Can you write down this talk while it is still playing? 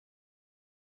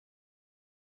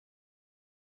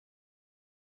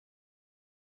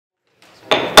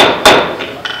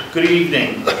Good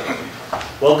evening.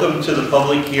 Welcome to the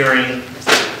public hearing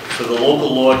for the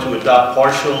local law to adopt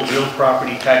partial real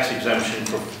property tax exemption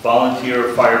for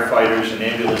volunteer firefighters and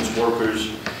ambulance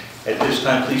workers. At this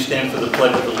time, please stand for the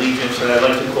Pledge of Allegiance, and I'd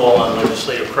like to call on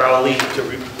Legislator Crowley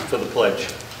for the pledge.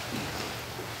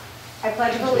 I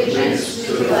pledge allegiance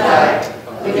to the flag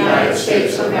of the United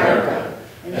States of America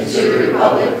and to the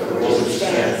republic for which it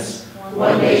stands,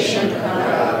 one nation under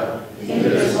God,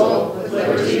 indivisible, with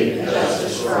liberty and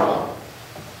justice for all.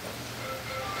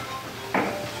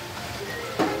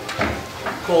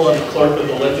 Call on the clerk of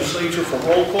the legislature for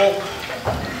roll call.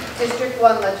 District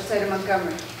 1, Legislator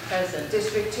Montgomery. Present.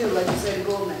 District 2, Legislator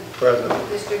Goldman. Present.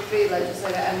 District 3,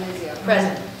 Legislator Amnezio.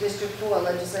 Present. District 4,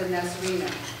 Legislator Nasarino.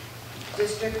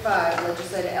 District 5,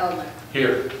 Legislator Elmer.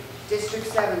 Here. District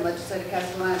 7, Legislator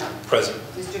Castellano. Present.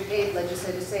 District 8,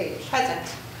 Legislator Sage.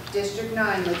 Present. District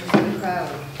 9, Legislator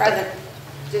Crowley. Present.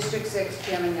 District 6,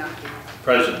 Chairman Yaki.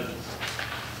 Present.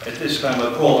 At this time,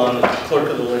 I call on the clerk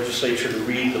of the legislature to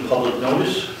read the public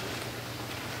notice.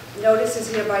 Notice is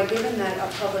hereby given that a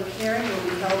public hearing will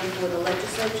be held before the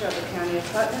legislature of the County of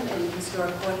Putnam in the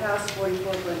historic courthouse,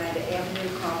 44 Glenada Avenue,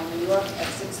 Carmel, New York, at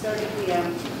 6:30 p.m.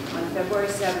 on February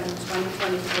 7,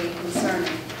 2023,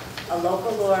 concerning a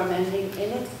local law amending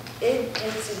in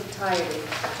its entirety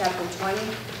Chapter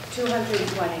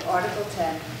 220, Article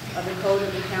 10 of the Code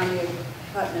of the County of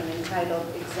Putnam, entitled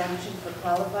Exemption for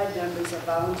Qualified Members of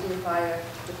Volunteer Fire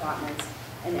Departments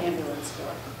and Ambulance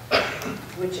Corps,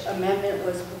 which amendment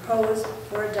was proposed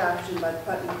for adoption by the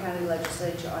Putnam County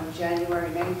Legislature on January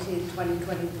 19,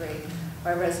 2023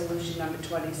 by Resolution Number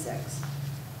 26.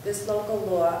 This local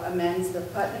law amends the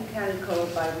Putnam County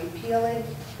Code by repealing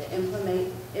the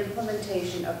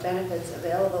implementation of benefits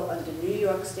available under New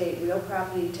York State Real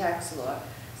Property Tax Law,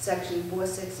 Section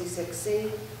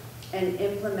 466C, and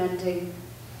implementing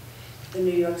the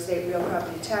New York State Real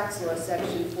Property Tax Law,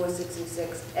 Section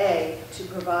 466A, to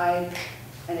provide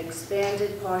an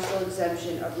expanded partial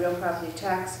exemption of real property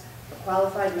tax for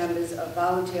qualified members of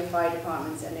volunteer fire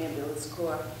departments and ambulance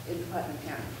corps in Putnam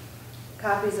County.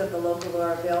 Copies of the local law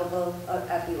are available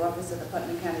at the office of the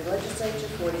Putnam County Legislature,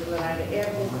 40 Glenada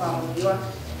Avenue, Carmel, New York,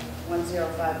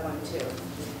 10512.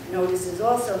 Notice is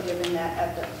also given that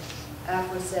at the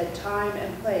aforesaid time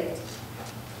and place,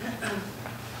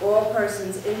 all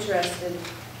persons interested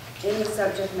in the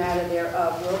subject matter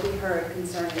thereof will be heard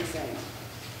concerning the same.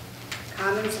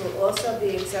 Comments will also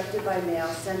be accepted by mail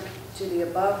sent to the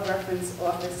above reference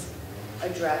office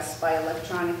address by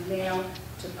electronic mail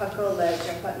to Pucko Ledge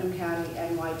at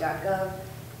PutnamCountyNY.gov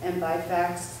and by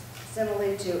fax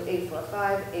similarly to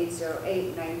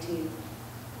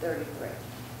 845-808-1933.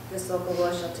 This local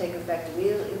law shall take effect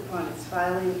immediately upon its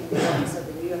filing in the office of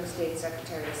the New York State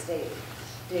Secretary of State,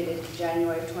 dated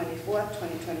January 24,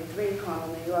 2023,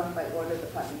 Carmel, New York, by order of the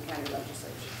Putnam County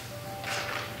Legislature.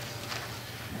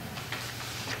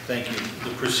 Thank you.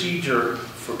 The procedure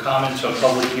for comments on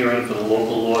public hearing for the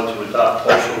local law to adopt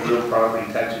partial real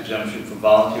property tax exemption for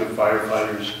volunteer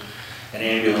firefighters and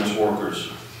ambulance workers.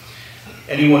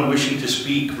 Anyone wishing to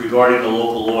speak regarding the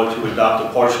local law to adopt a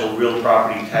partial real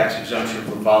property tax exemption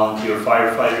for volunteer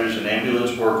firefighters and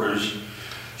ambulance workers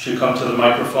should come to the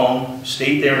microphone,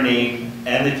 state their name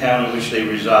and the town in which they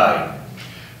reside.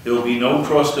 There will be no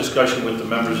cross discussion with the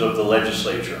members of the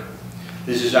legislature.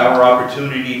 This is our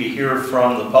opportunity to hear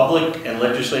from the public, and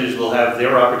legislators will have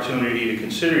their opportunity to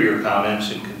consider your comments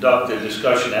and conduct a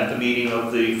discussion at the meeting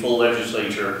of the full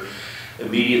legislature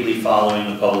immediately following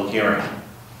the public hearing.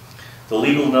 The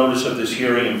legal notice of this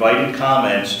hearing invited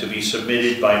comments to be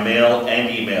submitted by mail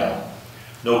and email.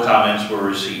 No comments were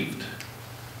received.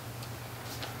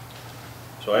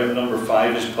 So item number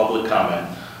 5 is public comment.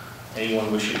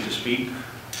 Anyone wishing to speak?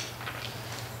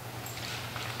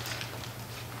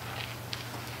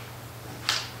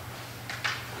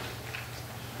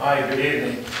 Hi, good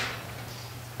evening.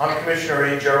 I'm Commissioner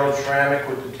A. Gerald Schrammick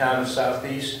with the town of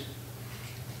Southeast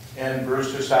and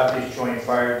Brewster Southeast Joint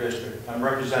Fire District. I'm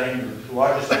representing the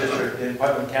largest district in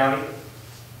Putnam County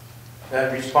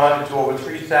that responded to over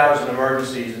 3,000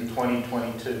 emergencies in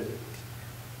 2022.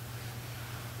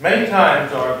 Many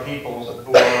times our people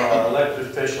who are our elected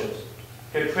officials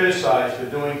get criticized for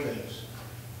doing things,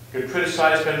 get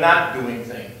criticized for not doing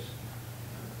things,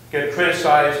 get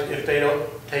criticized if they don't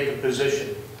take a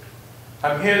position.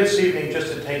 I'm here this evening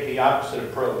just to take the opposite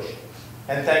approach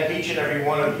and thank each and every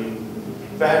one of you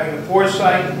for having the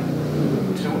foresight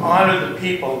to honor the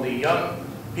people, the young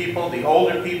people, the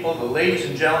older people, the ladies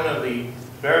and gentlemen of the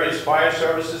various fire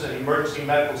services and emergency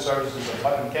medical services of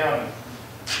Putnam County,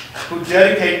 who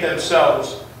dedicate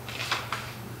themselves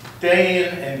day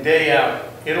in and day out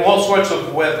in all sorts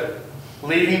of weather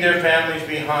leaving their families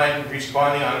behind,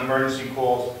 responding on emergency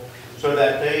calls, so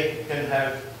that they can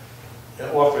have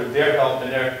offered their help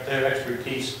and their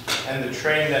expertise and the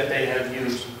training that they have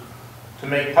used to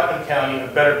make Putnam County a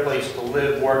better place to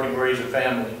live, work, and raise a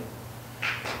family.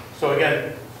 So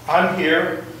again, I'm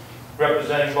here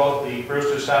representing both the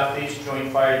Brewster Southeast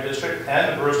Joint Fire District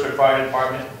and the Brewster Fire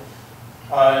Department,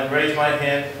 and raise my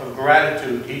hand of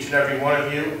gratitude to each and every one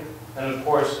of you, and of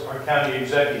course our county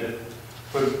executive,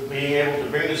 for being able to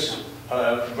bring this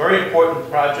very important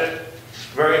project,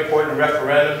 very important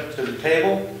referendum to the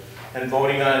table, and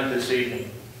voting on it this evening.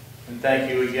 And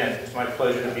thank you again. It's my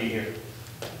pleasure to be here.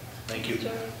 Thank you.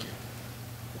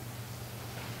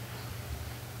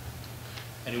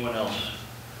 Anyone else?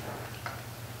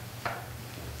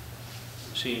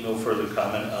 Seeing no further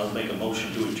comment, I'll make a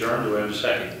motion to adjourn. Do I have a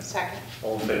second? Second.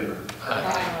 All in favor?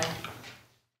 Aye.